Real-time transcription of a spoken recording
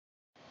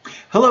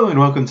Hello and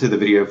welcome to the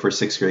video for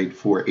 6th grade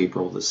for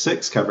April the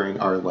 6th, covering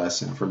our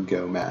lesson from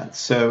Go Math.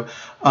 So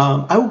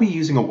I will be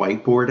using a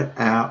whiteboard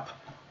app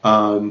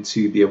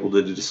to be able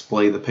to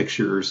display the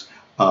pictures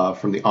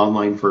from the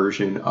online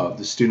version of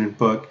the student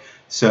book.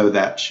 So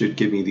that should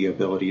give me the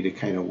ability to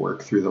kind of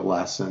work through the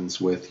lessons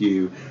with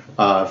you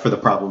for the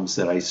problems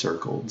that I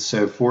circled.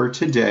 So for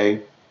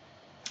today,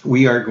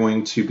 we are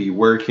going to be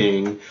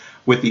working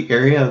with the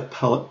area of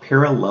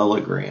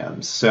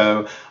parallelograms.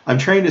 So I'm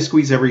trying to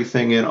squeeze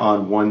everything in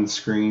on one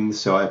screen,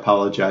 so I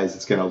apologize,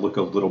 it's going to look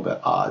a little bit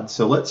odd.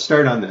 So let's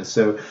start on this.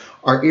 So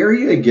our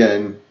area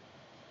again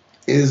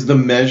is the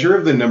measure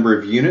of the number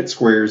of unit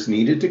squares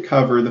needed to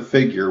cover the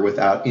figure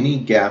without any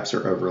gaps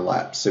or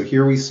overlaps. So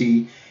here we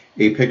see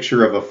a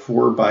picture of a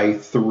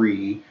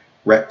 4x3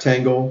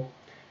 rectangle.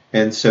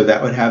 And so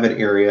that would have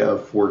an area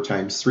of 4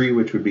 times 3,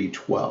 which would be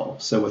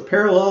 12. So with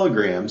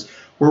parallelograms,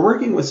 we're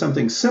working with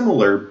something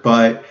similar,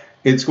 but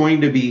it's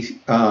going to be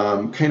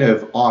kind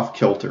of off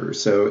kilter.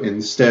 So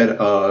instead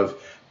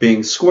of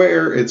being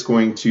square, it's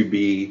going to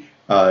be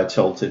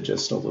tilted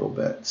just a little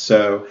bit.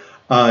 So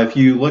if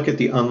you look at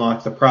the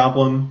unlock the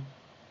problem,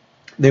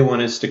 they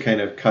want us to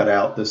kind of cut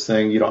out this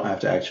thing. You don't have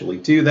to actually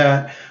do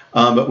that,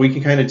 but we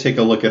can kind of take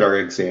a look at our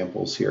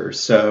examples here.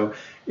 So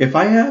if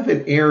I have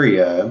an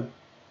area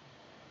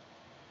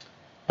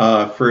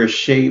for a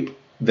shape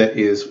that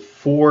is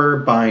 4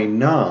 by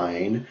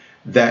 9,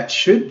 that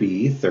should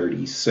be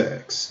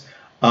 36.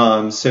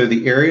 So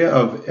the area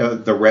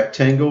of the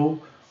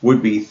rectangle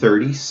would be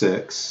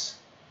 36.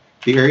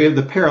 The area of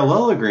the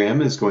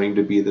parallelogram is going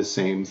to be the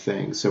same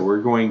thing. So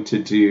we're going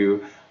to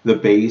do the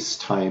base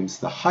times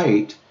the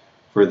height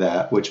for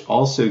that, which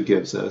also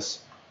gives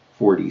us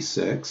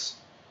 46.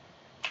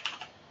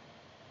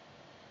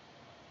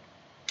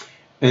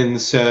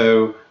 And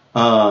so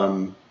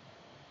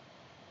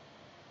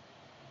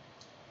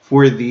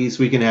for these,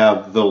 we can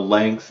have the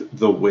length,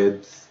 the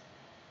width.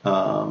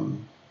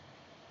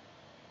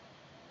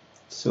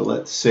 So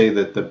let's say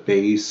that the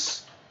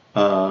base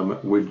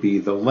would be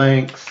the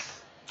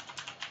length,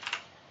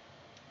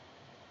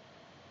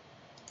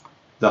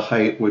 the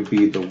height would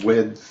be the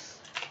width,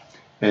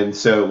 and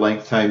so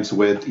length times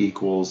width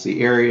equals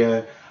the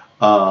area,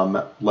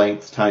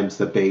 length times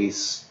the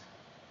base,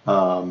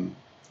 or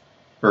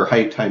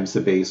height times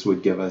the base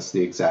would give us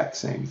the exact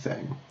same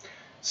thing.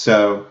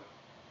 So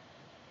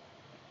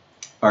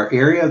our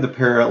area of the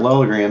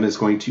parallelogram is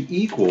going to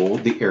equal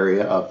the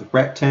area of the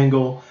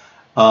rectangle.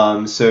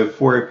 So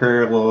for a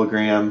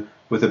parallelogram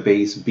with a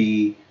base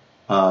b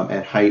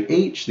and height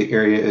h, the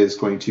area is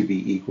going to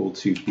be equal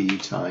to b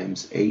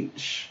times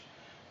h.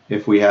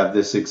 If we have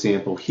this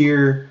example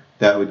here,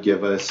 that would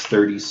give us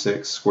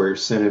 36 square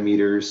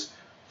centimeters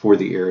for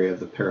the area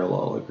of the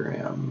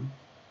parallelogram.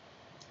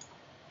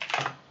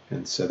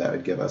 And so that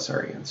would give us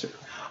our answer.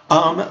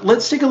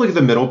 Let's take a look at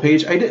the middle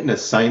page. I didn't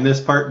assign this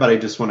part, but I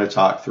just want to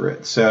talk through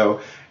it.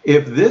 So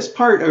if this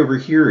part over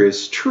here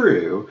is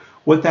true,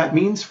 what that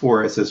means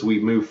for us as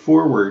we move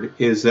forward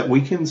is that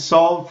we can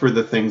solve for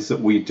the things that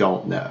we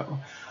don't know.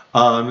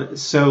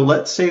 So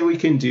let's say we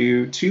can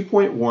do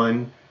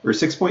 2.1 or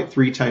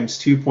 6.3 times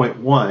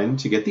 2.1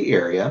 to get the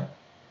area.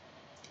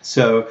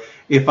 So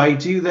if I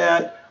do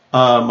that,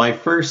 my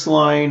first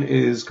line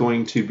is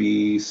going to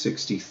be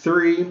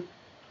 63.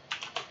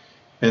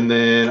 And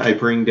then I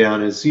bring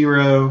down a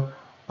 0,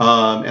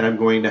 and I'm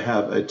going to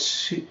have a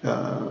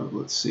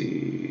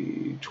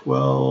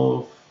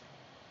 12,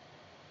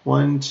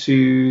 1,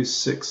 2,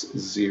 6,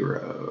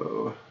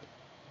 0.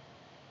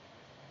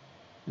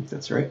 I think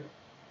that's right.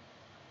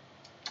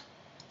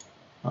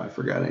 Oh, I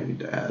forgot I need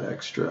to add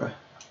extra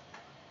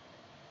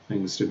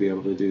things to be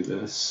able to do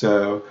this.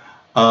 So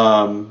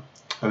I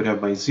would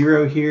have my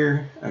 0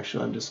 here.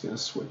 Actually, I'm just going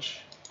to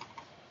switch.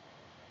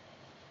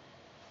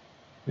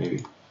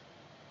 Maybe.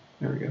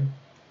 There we go.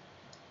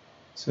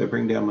 So I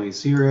bring down my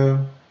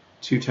 0.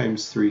 2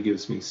 times 3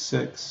 gives me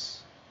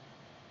 6.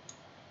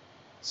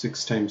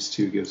 6 times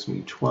 2 gives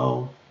me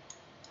 12.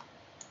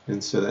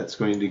 And so that's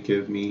going to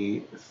give me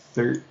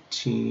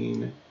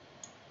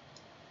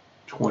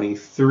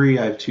 1323.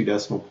 I have 2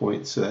 decimal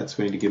points, so that's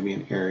going to give me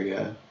an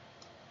area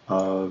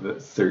of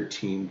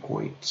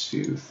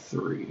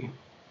 13.23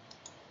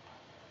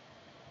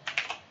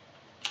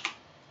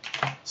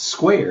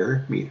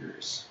 square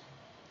meters.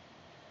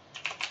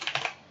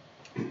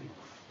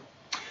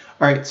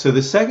 All right, so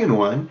the second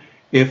one,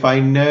 if I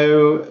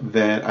know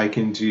that I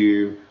can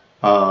do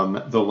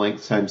the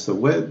length times the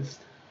width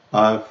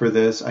for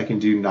this, I can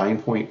do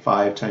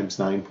 9.5 times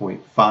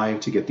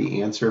 9.5 to get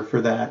the answer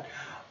for that.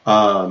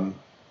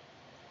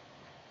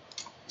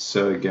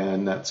 So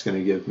again, that's going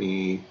to give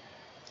me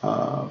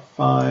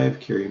 5,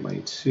 carry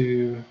my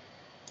 2,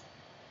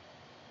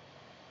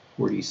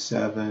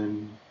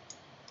 47.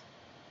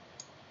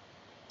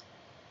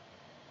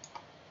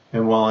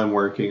 And while I'm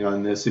working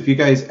on this, if you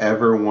guys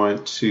ever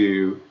want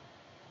to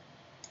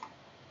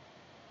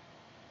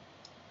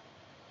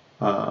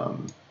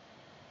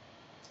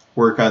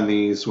work on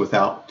these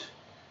without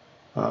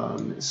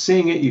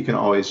seeing it, you can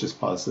always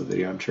just pause the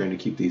video. I'm trying to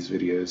keep these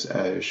videos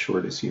as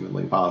short as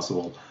humanly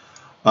possible.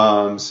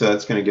 So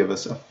that's going to give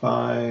us a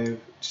 5,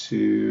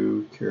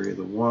 2, carry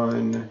the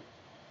 1,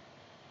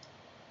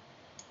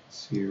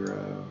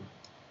 0.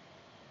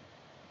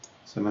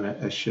 So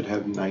I should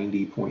have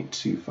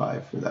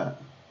 90.25 for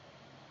that.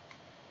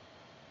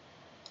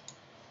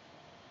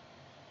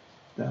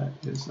 That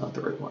is not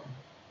the right one.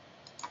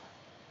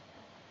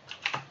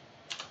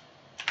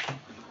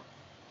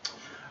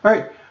 All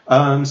right,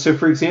 so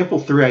for example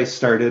 3, I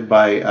started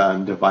by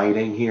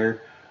dividing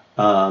here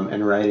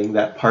and writing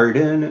that part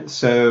in.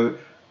 So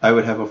I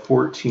would have a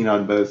 14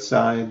 on both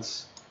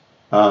sides.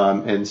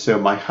 And so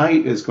my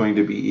height is going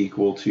to be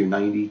equal to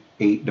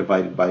 98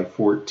 divided by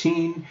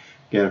 14.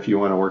 Again, if you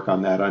want to work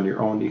on that on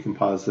your own, you can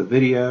pause the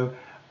video.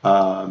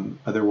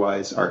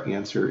 Otherwise, our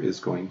answer is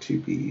going to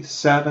be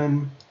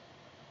 7.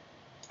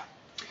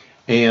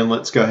 And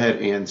let's go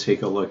ahead and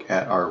take a look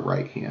at our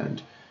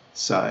right-hand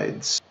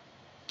sides.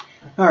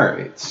 All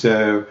right,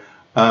 so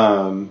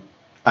I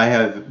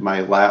have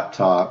my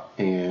laptop,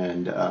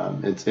 and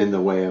it's in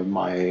the way of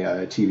my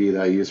TV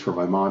that I use for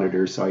my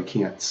monitor, so I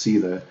can't see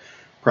the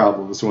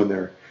problems when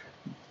they're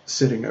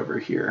sitting over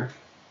here.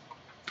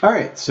 All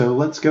right, so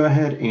let's go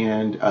ahead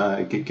and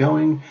get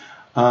going.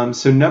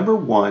 So number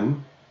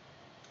 1,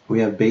 we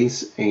have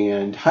base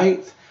and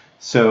height.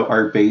 So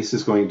our base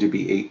is going to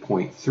be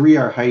 8.3.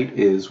 Our height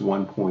is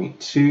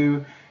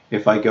 1.2.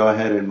 If I go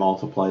ahead and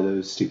multiply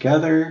those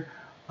together,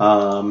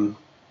 I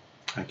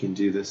can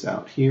do this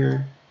out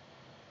here.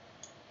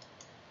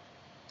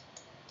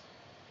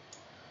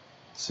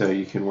 So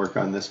you can work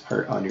on this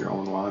part on your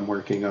own while I'm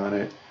working on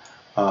it.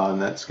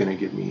 That's going to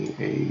give me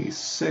a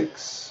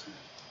 6,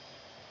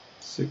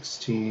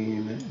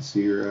 16,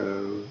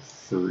 0,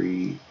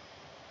 3,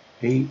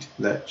 8.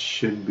 That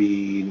should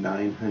be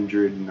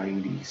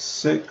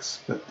 996,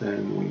 but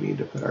then we need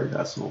to put our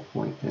decimal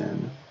point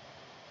in.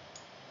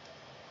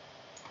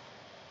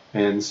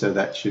 And so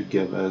that should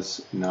give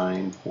us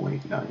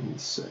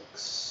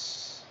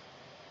 9.96.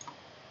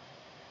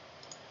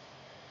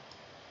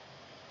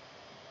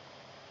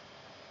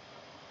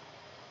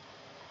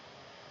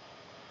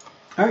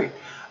 All right,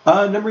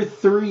 number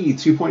 3,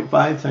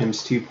 2.5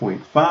 times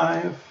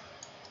 2.5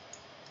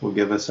 will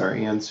give us our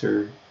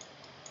answer.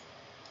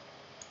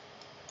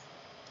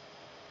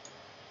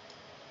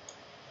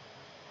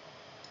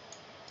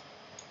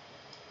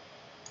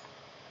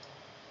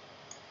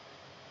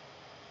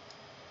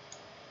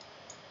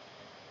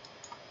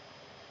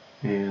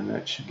 And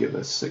that should give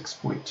us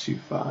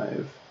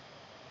 6.25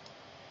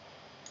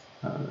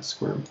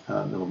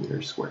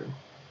 millimeters squared.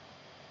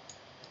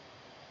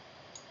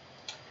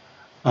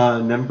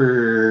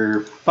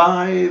 Number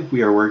 5,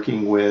 we are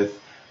working with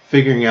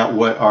figuring out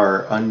what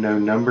our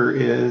unknown number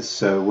is.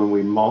 So when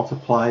we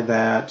multiply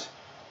that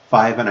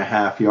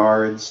 5.5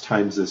 yards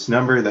times this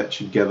number, that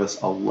should give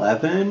us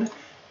 11.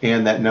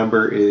 And that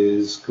number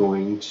is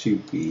going to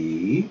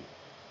be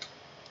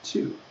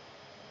 2.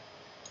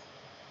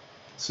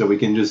 So we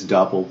can just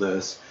double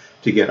this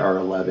to get our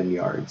 11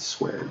 yards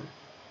squared.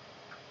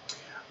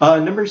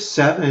 Number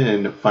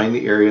 7, find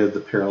the area of the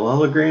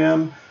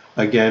parallelogram.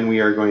 Again,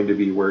 we are going to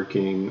be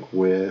working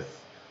with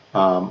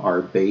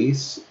our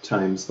base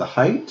times the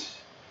height.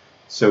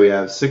 So we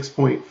have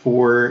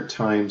 6.4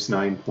 times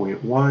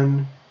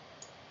 9.1.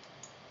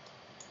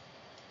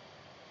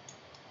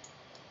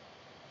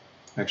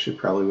 Actually,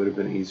 probably would have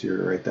been easier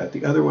to write that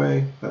the other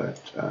way, but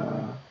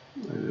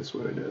it is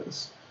what it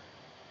is.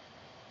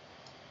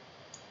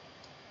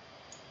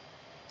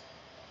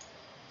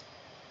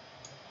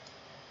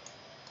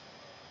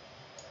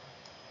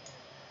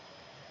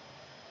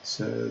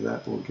 So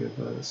that will give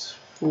us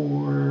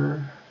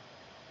 4,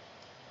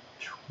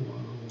 12,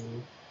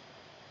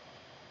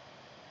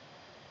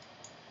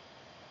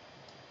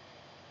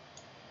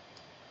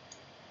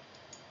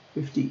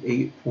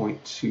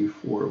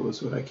 58.24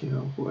 was what I came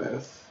up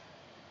with.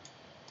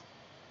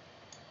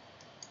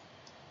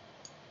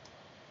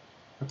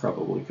 I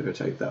probably could have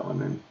typed that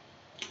one in.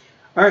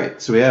 All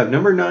right, so we have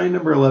number 9,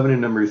 number 11,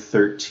 and number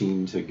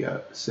 13 to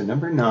go. So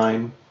number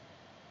 9,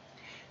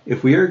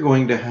 if we are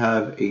going to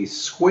have a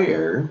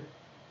square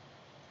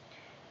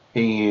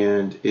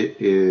and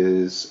it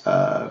is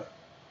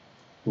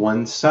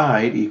one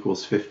side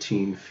equals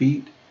 15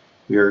 feet,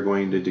 we are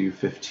going to do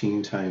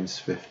 15 times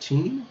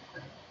 15.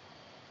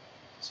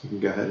 So you can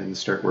go ahead and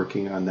start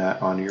working on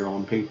that on your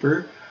own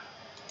paper.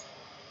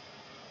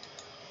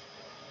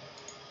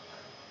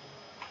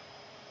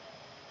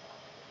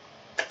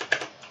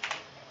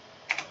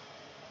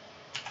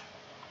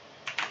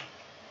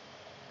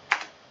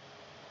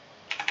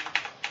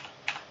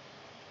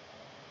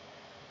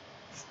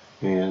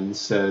 And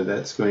so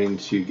that's going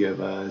to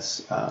give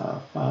us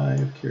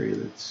 5, carry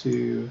the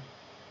 2,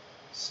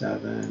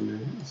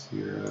 7,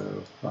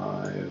 0,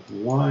 5,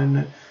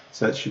 1.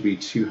 So that should be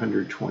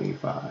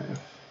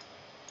 225.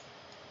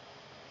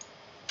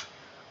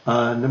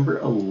 Number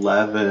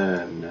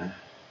 11.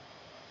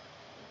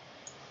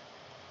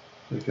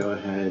 We go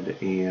ahead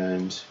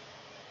and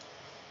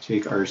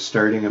take our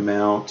starting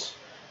amount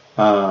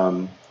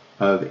of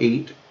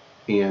 8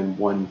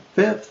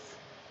 1/5.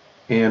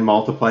 and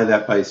multiply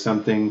that by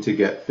something to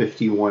get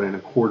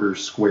 51 1/4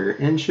 square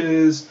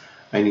inches.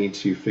 I need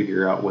to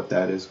figure out what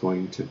that is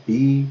going to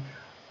be.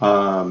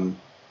 So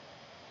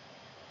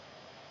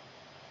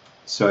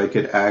I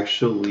could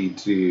actually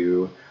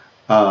do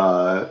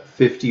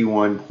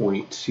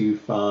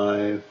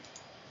 51.25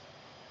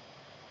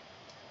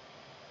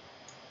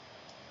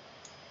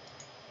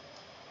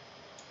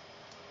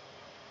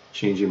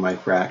 changing my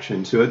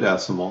fraction to a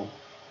decimal,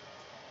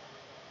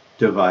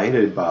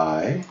 divided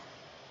by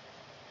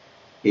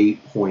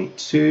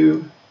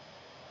 8.2.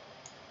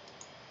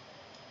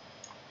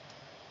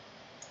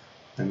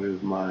 I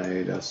move my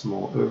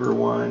decimal over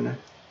 1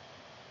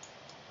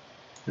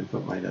 and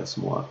put my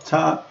decimal up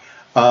top.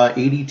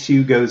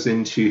 82 goes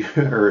into,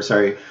 or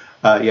sorry,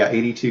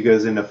 82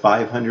 goes into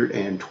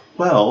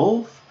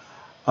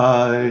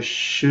 512.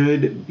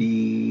 Should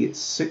be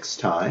 6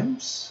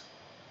 times.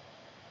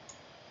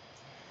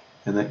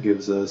 And that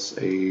gives us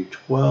a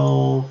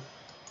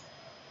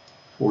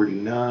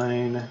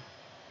 1249.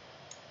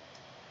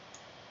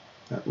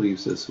 That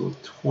leaves us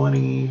with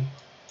 20.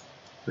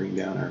 Bring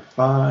down our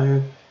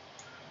 5.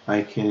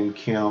 I can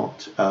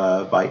count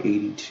by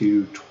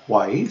 82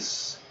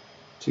 twice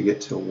to get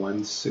to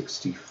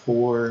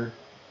 164.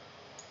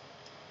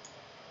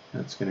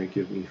 That's going to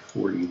give me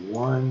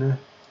 41.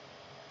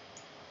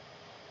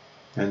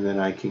 And then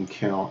I can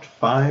count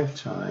 5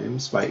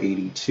 times by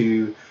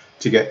 82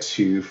 to get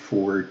to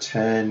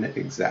 410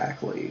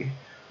 exactly.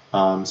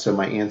 So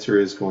my answer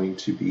is going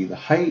to be, the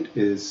height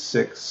is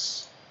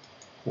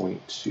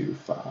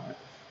 6.25.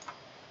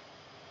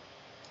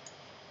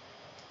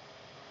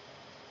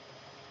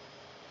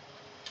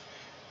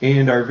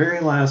 And our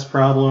very last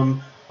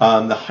problem,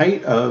 the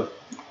height of,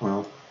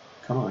 well,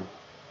 come on.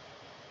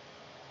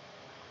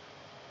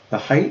 The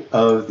height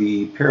of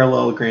the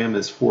parallelogram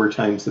is 4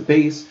 times the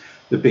base.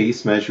 The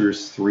base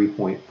measures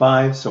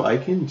 3.5, so I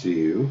can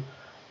do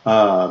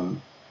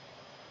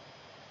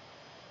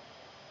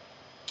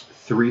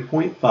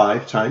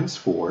 3.5 times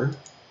 4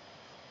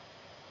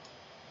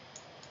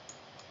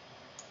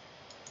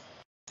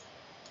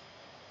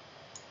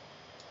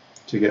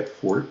 to get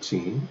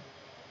 14.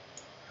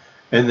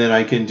 And then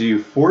I can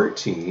do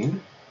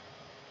 14,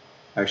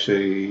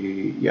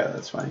 actually, yeah,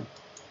 that's fine,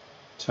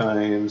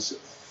 times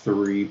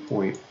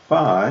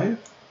 3.5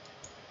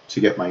 to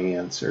get my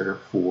answer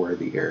for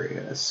the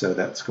area. So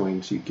that's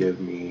going to give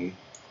me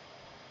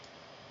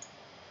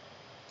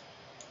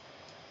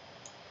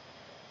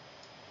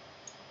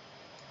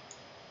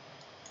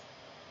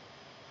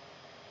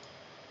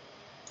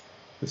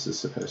this is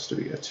supposed to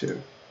be a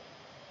 2.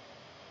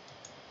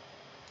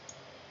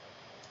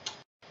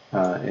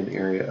 An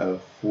area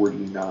of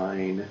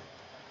 49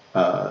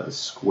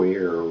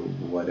 square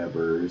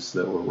whatevers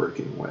that we're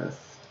working with.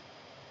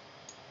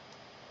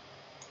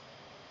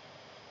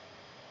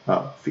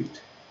 Oh,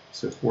 feet.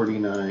 So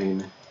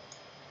 49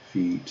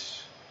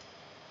 feet.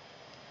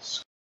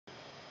 So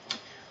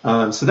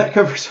that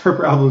covers our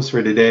problems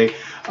for today.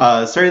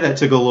 Sorry that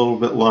took a little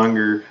bit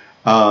longer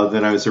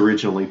than I was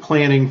originally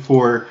planning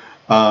for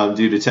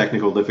due to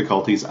technical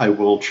difficulties. I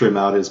will trim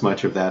out as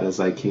much of that as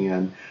I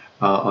can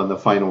on the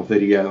final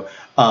video.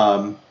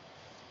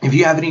 If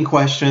you have any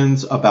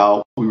questions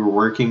about what we were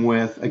working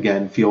with,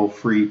 again, feel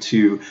free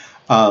to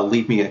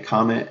leave me a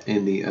comment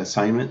in the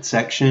assignment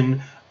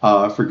section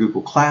for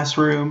Google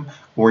Classroom,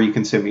 or you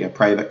can send me a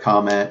private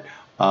comment,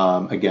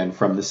 again,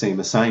 from the same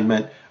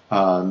assignment,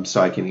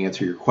 so I can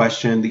answer your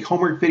question. The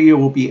homework video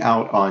will be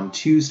out on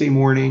Tuesday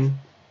morning,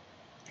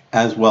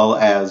 as well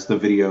as the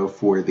video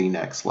for the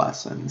next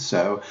lesson.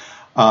 So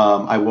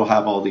I will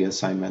have all the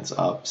assignments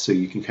up so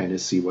you can kind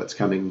of see what's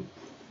coming.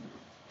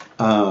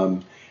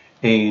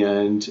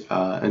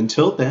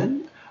 Until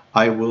then,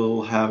 I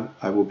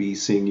will be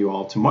seeing you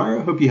all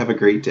tomorrow. Hope you have a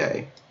great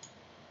day.